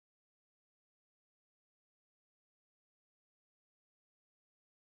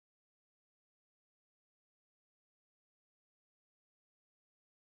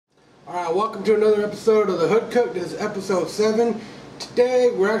Alright, welcome to another episode of The Hood Cook. This is episode 7. Today,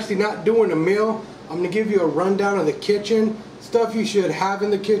 we're actually not doing a meal. I'm going to give you a rundown of the kitchen. Stuff you should have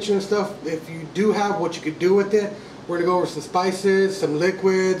in the kitchen, stuff if you do have, what you could do with it. We're going to go over some spices, some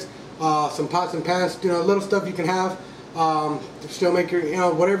liquids, some pots and pans, little stuff you can have. To still make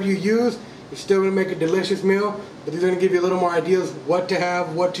your, whatever you use, you're still going to make a delicious meal. But these are going to give you a little more ideas what to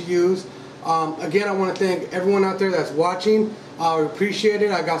have, what to use. Again, I want to thank everyone out there that's watching. I appreciate it.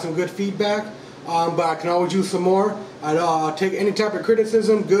 I got some good feedback, but I can always use some more. I'll take any type of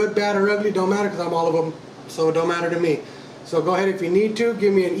criticism, good, bad, or ugly, don't matter because I'm all of them, so it don't matter to me. So go ahead if you need to,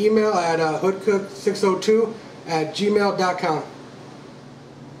 give me an email at hoodcook602@gmail.com.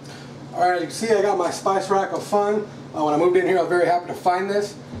 Alright, you can see I got my spice rack of fun. When I moved in here, I was very happy to find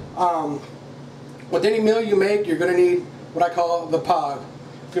this. With any meal you make, you're going to need what I call the POG.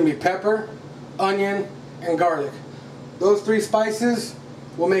 It's going to be pepper, onion, and garlic. Those 3 spices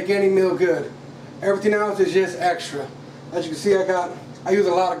will make any meal good. Everything else is just extra. As you can see, I use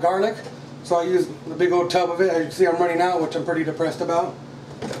a lot of garlic, so I use a big old tub of it. As you can see, I'm running out, which I'm pretty depressed about.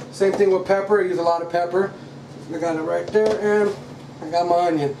 Same thing with pepper. I use a lot of pepper. I got it right there, and I got my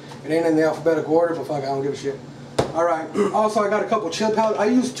onion. It ain't in the alphabetical order, but fuck, I don't give a shit. Alright, also I got a couple chili powders. I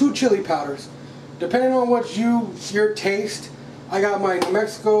use 2 chili powders. Depending on what your taste, I got my New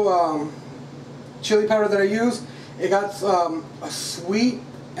Mexico chili powder that I use. It got a sweet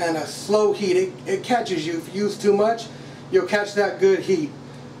and a slow heat. It catches you. If you use too much, you'll catch that good heat.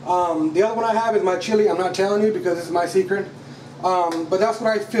 The other one I have is my chili. I'm not telling you because this is my secret. But that's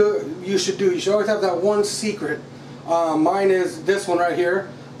what I feel you should do. You should always have that one secret. Mine is this one right here.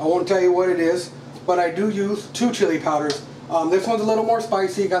 I won't tell you what it is, but I do use 2 chili powders. This one's a little more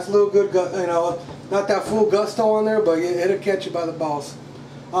spicy. Got a little good, not that full gusto on there, but it'll catch you by the balls.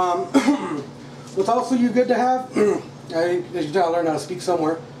 What's also good to have, as you know, I learned how to speak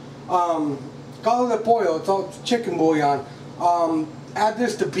somewhere. Caldo de pollo, it's all chicken bouillon. Add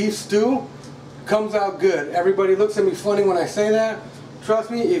this to beef stew, comes out good. Everybody looks at me funny when I say that.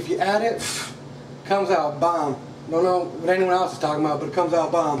 Trust me, if you add it, comes out bomb. Don't know what anyone else is talking about, but it comes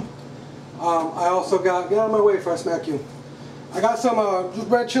out bomb. I also got, get out of my way before I smack you. I got some just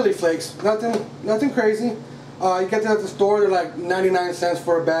red chili flakes. Nothing crazy. You get them at the store. They're like 99 cents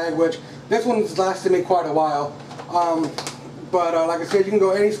for a bag, which this one's lasted me quite a while. But like I said, you can go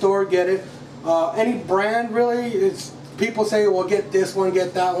any store, get it. Any brand really. It's people say, well, get this one,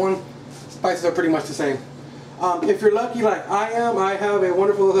 get that one. Spices are pretty much the same. If you're lucky like I am, I have a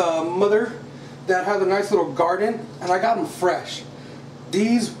wonderful mother that has a nice little garden, and I got them fresh.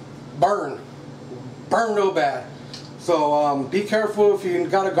 These burn real bad. So be careful if you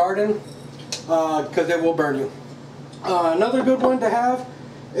got a garden, because it will burn you. Another good one to have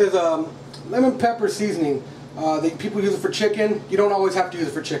is lemon pepper seasoning. People use it for chicken. You don't always have to use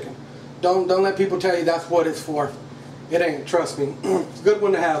it for chicken. Don't let people tell you that's what it's for. It ain't, trust me. It's a good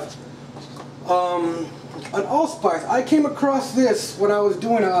one to have. An allspice. I came across this when I was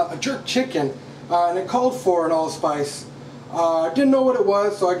doing a jerk chicken, and it called for an allspice. I didn't know what it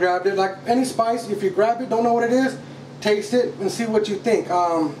was, so I grabbed it. Like any spice, if you grab it, don't know what it is, taste it and see what you think.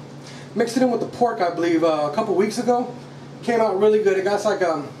 Mixed it in with the pork, I believe, a couple weeks ago. Came out really good. It got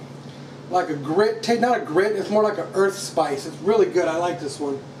like a grit taste, not a grit. It's more like an earth spice. It's really good. I like this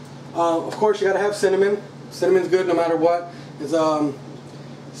one. Of course, you gotta have cinnamon. Cinnamon's good no matter what. It's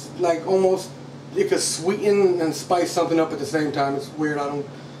like almost you could sweeten and spice something up at the same time. It's weird.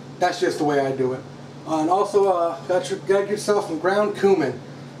 That's just the way I do it. And also, gotta get yourself some ground cumin.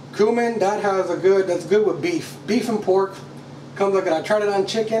 Cumin, that's good with beef. Beef and pork comes like it. I tried it on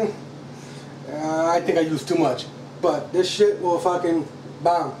chicken. I think I used too much. But this shit will fucking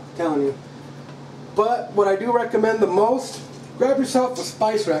bomb, I'm telling you. But what I do recommend the most, grab yourself a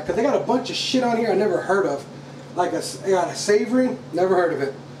spice rack, because they got a bunch of shit on here I never heard of. Like they got a savory, never heard of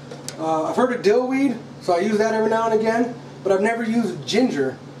it. I've heard of dillweed, so I use that every now and again. But I've never used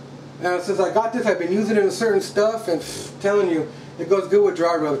ginger. Since I got this, I've been using it in certain stuff, and telling you, it goes good with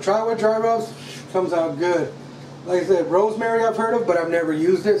dry rubs. Try it with dry rubs, comes out good. Like I said, rosemary I've heard of, but I've never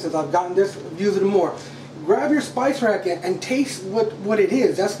used it. Since I've gotten this, I'm using it more. Grab your spice rack and taste what it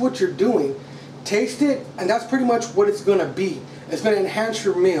is. That's what you're doing. Taste it, and that's pretty much what it's going to be. It's going to enhance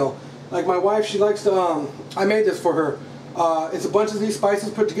your meal. Like my wife, she likes to, I made this for her. It's a bunch of these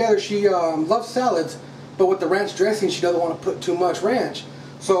spices put together. She loves salads, but with the ranch dressing, she doesn't want to put too much ranch.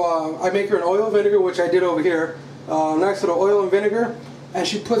 So I make her an oil vinegar, which I did over here. Nice little oil and vinegar, and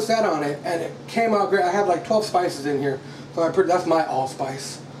she puts that on it, and it came out great. I have like 12 spices in here, so that's my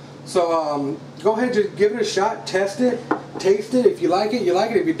allspice. So go ahead, just give it a shot, test it, taste it. If you like it, you like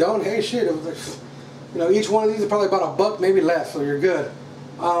it. If you don't, hey shit, it was like, each one of these is probably about $1, maybe less, so you're good.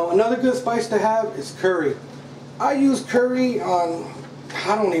 Another good spice to have is curry. I use curry on,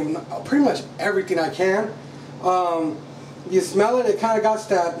 I don't even know, pretty much everything I can. You smell it, it kind of got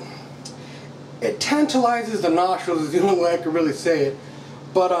that, it tantalizes the nostrils is the only way I can really say it.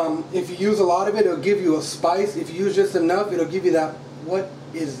 But if you use a lot of it, it'll give you a spice. If you use just enough, it'll give you that, what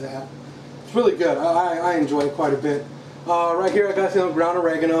is that? It's really good. I enjoy it quite a bit. Right here I got some ground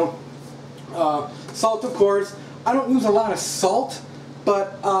oregano. Salt, of course. I don't use a lot of salt,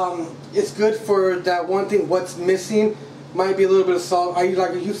 but it's good for that one thing. What's missing might be a little bit of salt.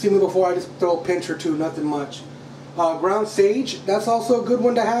 Like you've seen me before, I just throw a pinch or two, nothing much. Ground sage, that's also a good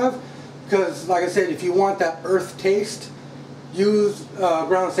one to have, because like I said, if you want that earth taste, use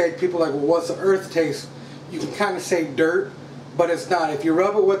ground sage. People are like, well, what's the earth taste? You can kind of say dirt, but it's not. If you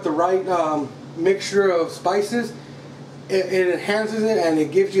rub it with the right mixture of spices, it enhances it and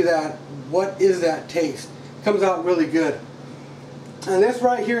it gives you that, what is that taste? It comes out really good. And this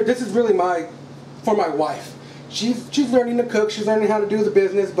right here, this is really for my wife. She's learning to cook, she's learning how to do the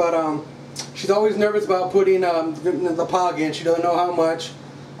business, but she's always nervous about putting the pog in. She doesn't know how much.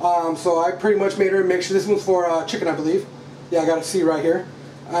 So I pretty much made her a mixture. This one's for chicken, I believe. Yeah, I got a C right here.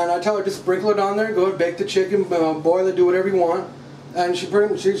 And I tell her just sprinkle it on there, go ahead, bake the chicken, boil it, do whatever you want. And she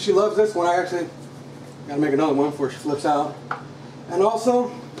loves this one. I actually got to make another one before she flips out. And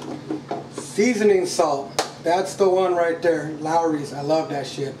also, seasoning salt. That's the one right there. Lawry's. I love that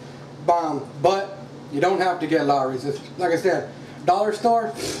shit. Bomb. But you don't have to get Lawry's. It's, like I said, dollar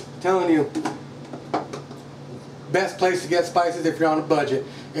store, telling you, best place to get spices if you're on a budget.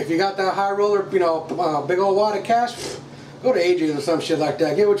 If you got that high roller, you know, big old wad of cash, go to AJ's or some shit like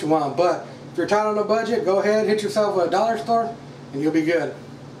that. Get what you want. But if you're tight on a budget, go ahead, hit yourself a dollar store, and you'll be good.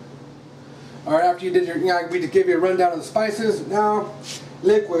 Alright, after you did your, we just give you a rundown of the spices. Now,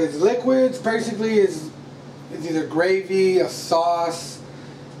 liquids. Liquids basically is either gravy, a sauce.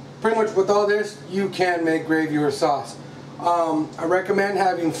 Pretty much with all this, you can make gravy or sauce. I recommend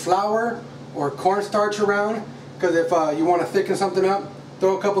having flour or cornstarch around, because if you want to thicken something up,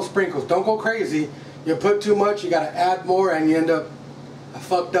 throw a couple sprinkles. Don't go crazy. You put too much, you got to add more, and you end up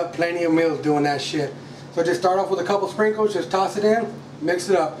fucked up plenty of meals doing that shit. So just start off with a couple sprinkles, just toss it in, mix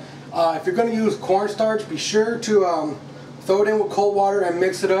it up. If you're going to use cornstarch, be sure to throw it in with cold water and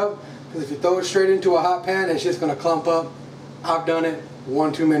mix it up, because if you throw it straight into a hot pan, it's just going to clump up. I've done it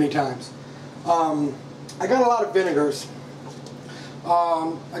one too many times. I got a lot of vinegars.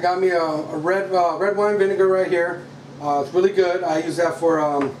 I got me a red wine vinegar right here. It's really good. I use that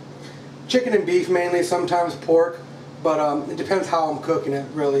for chicken and beef mainly, sometimes pork, but it depends how I'm cooking it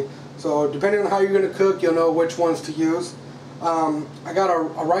really. So depending on how you're going to cook, you'll know which ones to use. I got a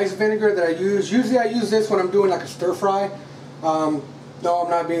rice vinegar that I use. Usually I use this when I'm doing like a stir fry. No, I'm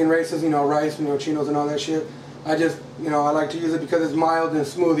not being racist, you know, rice, you know, chinos and all that shit. I just, you know, I like to use it because it's mild and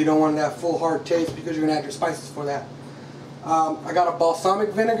smooth. You don't want that full hard taste because you're going to add your spices for that. I got a balsamic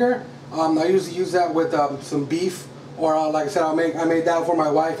vinegar. I usually use that with some beef, or like I said, I made that for my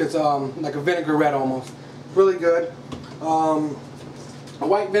wife. It's like a vinaigrette almost. Really good. A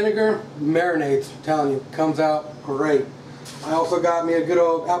white vinegar marinades, I'm telling you, comes out great. I also got me a good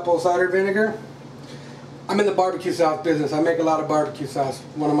old apple cider vinegar. I'm in the barbecue sauce business. I make a lot of barbecue sauce,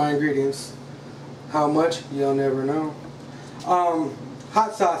 one of my ingredients. How much? You'll never know.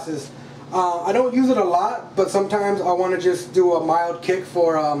 Hot sauces. I don't use it a lot, but sometimes I want to just do a mild kick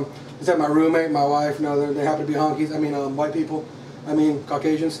for, my roommate, my wife, you know, they happen to be honkies, white people,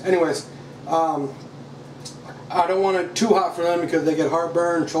 Caucasians. Anyways, I don't want it too hot for them because they get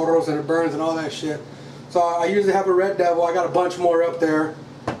heartburn, chorros, and it burns and all that shit. So I usually have a Red Devil. I got a bunch more up there.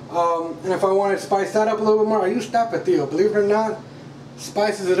 And if I want to spice that up a little bit more, I use Tapatio. Believe it or not,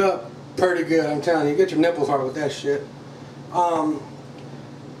 spices it up pretty good, I'm telling you. You get your nipples hard with that shit.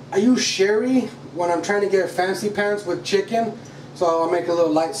 I use sherry when I'm trying to get fancy pants with chicken. So I'll make a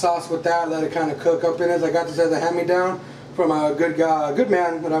little light sauce with that, let it kind of cook up in it. I got this as a hand-me-down from a good guy, a good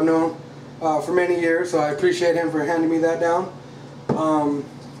man that I've known for many years. So I appreciate him for handing me that down.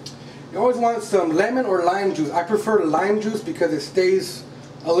 You always want some lemon or lime juice. I prefer lime juice because it stays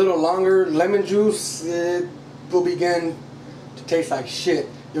a little longer. Lemon juice, it will begin to taste like shit.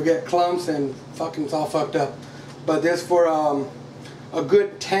 You'll get clumps and fucking it's all fucked up. But this for a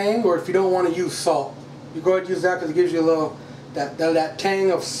good tang, or if you don't want to use salt, you go ahead and use that because it gives you a little that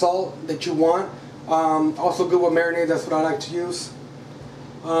tang of salt that you want. Also good with marinade. That's what I like to use.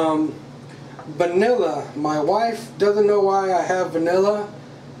 Vanilla. My wife doesn't know why I have vanilla.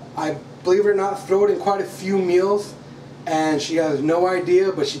 I, believe it or not, throw it in quite a few meals, and she has no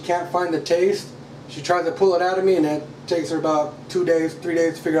idea, but she can't find the taste. She tries to pull it out of me, and it takes her about 2 days, 3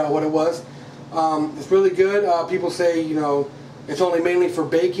 days to figure out what it was. It's really good. People say, you know, It's only mainly for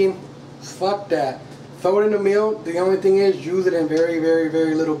baking. Fuck that. Throw it in a meal. The only thing is, use it in very, very,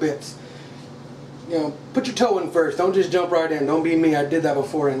 very little bits. You know, put your toe in first. Don't just jump right in. Don't be me. I did that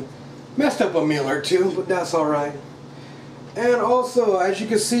before and messed up a meal or two, but that's alright. And also, as you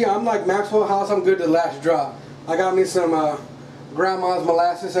can see, I'm like Maxwell House. I'm good to the last drop. I got me some grandma's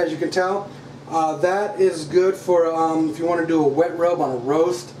molasses, as you can tell. That is good for if you want to do a wet rub on a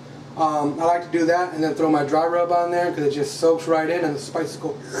roast. I like to do that and then throw my dry rub on there because it just soaks right in and the spices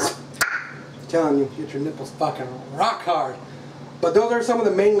go. I'm telling you, get your nipples fucking rock hard. But those are some of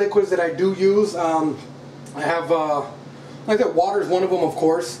the main liquids that I do use. I have, like that, water is one of them, of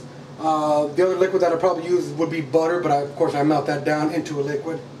course. The other liquid that I probably use would be butter, but of course I melt that down into a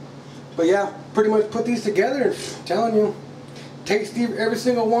liquid. But yeah, pretty much put these together and I'm telling you, taste every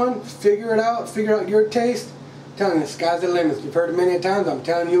single one, figure it out, figure out your taste. I'm telling you, the sky's the limit. You've heard it many times, I'm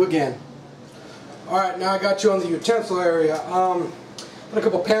telling you again. Alright, now I got you on the utensil area. Got a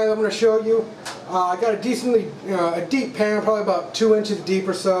couple pans I'm going to show you. I got a decently, a deep pan, probably about 2 inches deep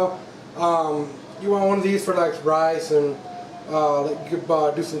or so. You want one of these for like rice and you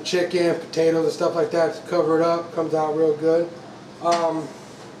could do some chicken, potatoes and stuff like that. Just cover it up, comes out real good.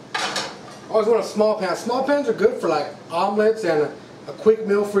 Always want a small pan. Small pans are good for like omelets and a quick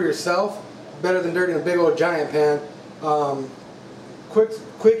meal for yourself. Better than dirtying a big old giant pan.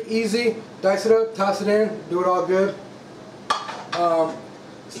 Quick, easy. Dice it up, toss it in, do it all good.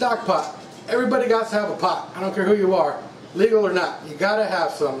 Stock pot. Everybody got to have a pot. I don't care who you are, legal or not. You gotta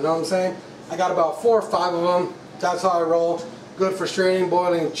have some. You know what I'm saying? I got about 4 or 5 of them. That's how I roll. Good for straining,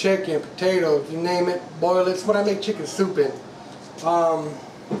 boiling chicken, potatoes, you name it. Boil it. It's what I make chicken soup in.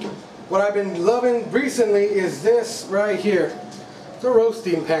 What I've been loving recently is this right here. It's a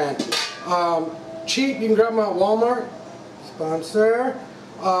roasting pan. Cheap, you can grab them at Walmart. Sponsor.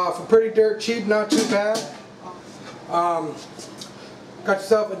 For pretty dirt cheap, not too bad. Got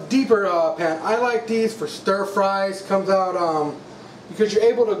yourself a deeper pan. I like these for stir fries. Comes out because you're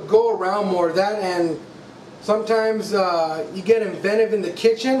able to go around more of that, and sometimes you get inventive in the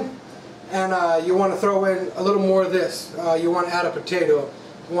kitchen and you want to throw in a little more of this. You want to add a potato.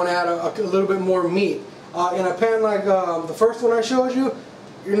 You want to add a little bit more meat. In a pan like the first one I showed you,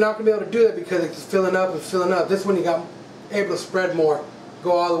 you're not going to be able to do that because it's filling up and filling up. This one you got able to spread more,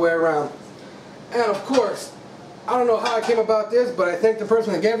 go all the way around. And of course, I don't know how I came about this, but I think the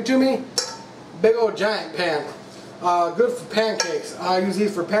person that gave it to me, big old giant pan. Good for pancakes. I use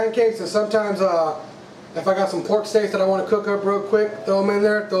these for pancakes, and sometimes if I got some pork steaks that I want to cook up real quick, throw them in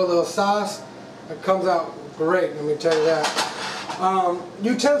there, throw a little sauce. It comes out great, let me tell you that.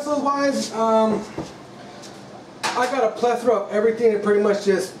 Utensils wise, I got a plethora of everything and pretty much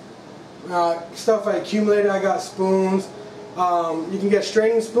just stuff I accumulated. I got spoons. You can get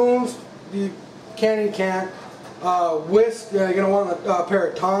straining spoons. You can't. Whisk, you're going to want a pair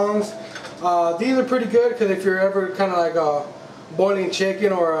of tongs. These are pretty good because if you're ever kind of like boiling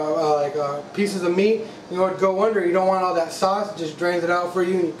chicken or pieces of meat, you know, go under. You don't want all that sauce. It just drains it out for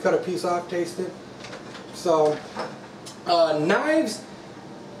you and you cut a piece off, taste it. So, knives,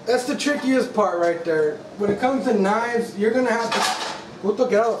 that's the trickiest part right there. When it comes to knives, you're going to have to,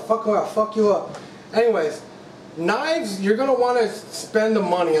 get out of the fuck way, I'll fuck you up. Anyways, knives, you're going to want to spend the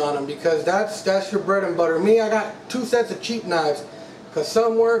money on them because that's your bread and butter. Me, I got 2 sets of cheap knives because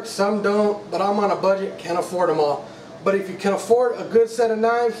some work, some don't, but I'm on a budget, can't afford them all. But if you can afford a good set of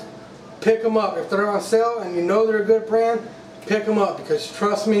knives, pick them up. If they're on sale and you know they're a good brand, pick them up because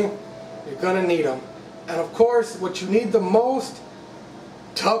trust me, you're going to need them. And of course, what you need the most,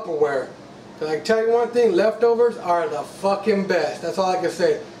 Tupperware. Because I can tell you one thing, leftovers are the fucking best. That's all I can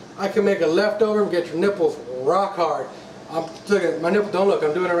say. I can make a leftover and get your nipples rock hard. I'm looking, my nipple, don't look,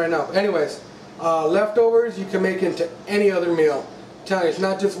 I'm doing it right now. But anyways, leftovers you can make into any other meal. I'm telling you, it's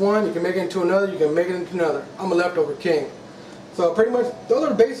not just one, you can make it into another, you can make it into another. I'm a leftover king. So pretty much, those are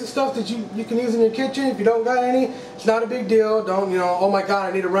the basic stuff that you can use in your kitchen. If you don't got any, it's not a big deal. Don't, oh my god,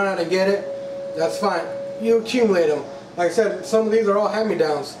 I need to run out and get it. That's fine. You accumulate them. Like I said, some of these are all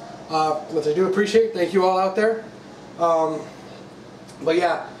hand-me-downs. Which I do appreciate. Thank you all out there. But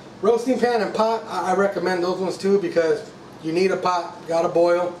yeah, roasting pan and pot, I recommend those ones too because you need a pot, gotta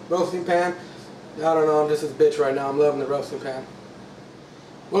boil, roasting pan. I don't know, I'm just this bitch right now. I'm loving the roasting pan.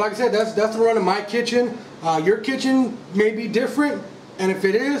 Well, like I said, that's the run of my kitchen. Your kitchen may be different, and if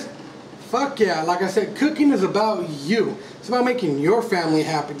it is, fuck yeah. Like I said, cooking is about you. It's about making your family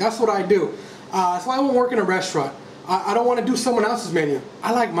happy. That's what I do. That's why I won't work in a restaurant. I don't want to do someone else's menu.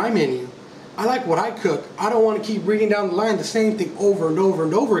 I like my menu. I like what I cook. I don't want to keep reading down the line the same thing over and over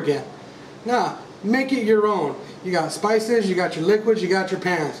and over again. Nah, make it your own. You got spices, you got your liquids, you got your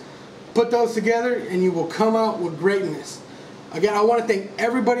pans. Put those together and you will come out with greatness. Again, I want to thank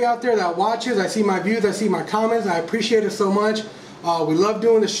everybody out there that watches. I see my views, I see my comments. I appreciate it so much. We love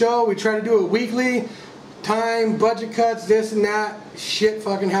doing the show. We try to do it weekly. Time, budget cuts, this and that. Shit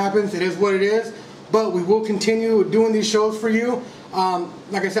fucking happens. It is what it is. But we will continue doing these shows for you.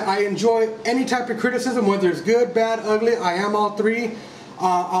 Like I said, I enjoy any type of criticism, whether it's good, bad, ugly. I am all three.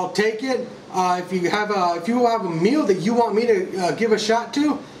 I'll take it. If you have a meal that you want me to give a shot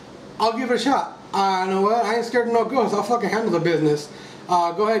to, I'll give it a shot. You know what? I ain't scared of no ghosts. I'll fucking handle the business.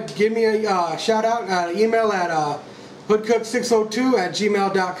 Go ahead, give me a shout out. Email at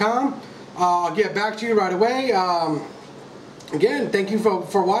hoodcook602@gmail.com. I'll get back to you right away. Again, thank you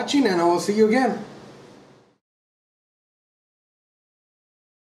for watching, and I will see you again.